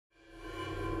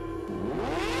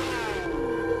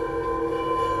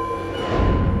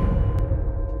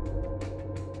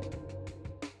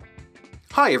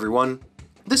Hi everyone,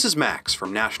 this is Max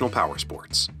from National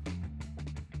Powersports.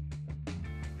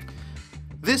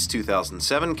 This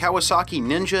 2007 Kawasaki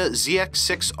Ninja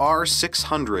ZX6R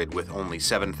 600 with only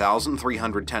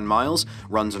 7,310 miles,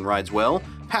 runs and rides well,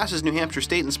 passes New Hampshire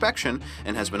State inspection,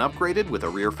 and has been upgraded with a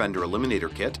rear fender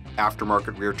eliminator kit,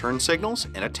 aftermarket rear turn signals,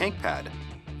 and a tank pad.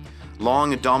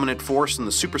 Long and dominant force in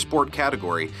the Supersport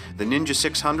category, the Ninja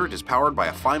 600 is powered by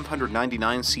a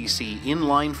 599cc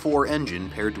inline-4 engine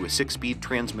paired to a 6-speed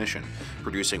transmission,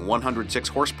 producing 106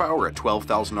 horsepower at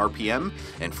 12,000 RPM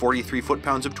and 43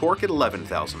 foot-pounds of torque at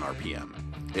 11,000 RPM.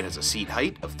 It has a seat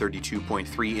height of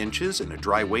 32.3 inches and a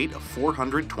dry weight of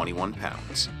 421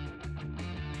 pounds.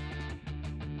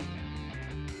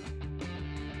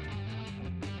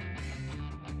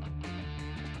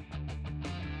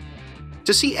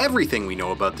 To see everything we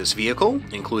know about this vehicle,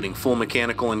 including full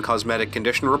mechanical and cosmetic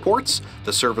condition reports,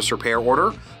 the service repair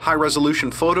order,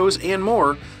 high-resolution photos, and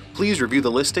more, please review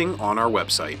the listing on our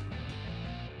website.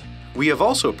 We have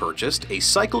also purchased a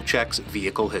CycleCheck's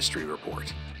Vehicle History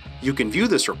Report. You can view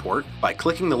this report by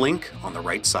clicking the link on the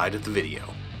right side of the video.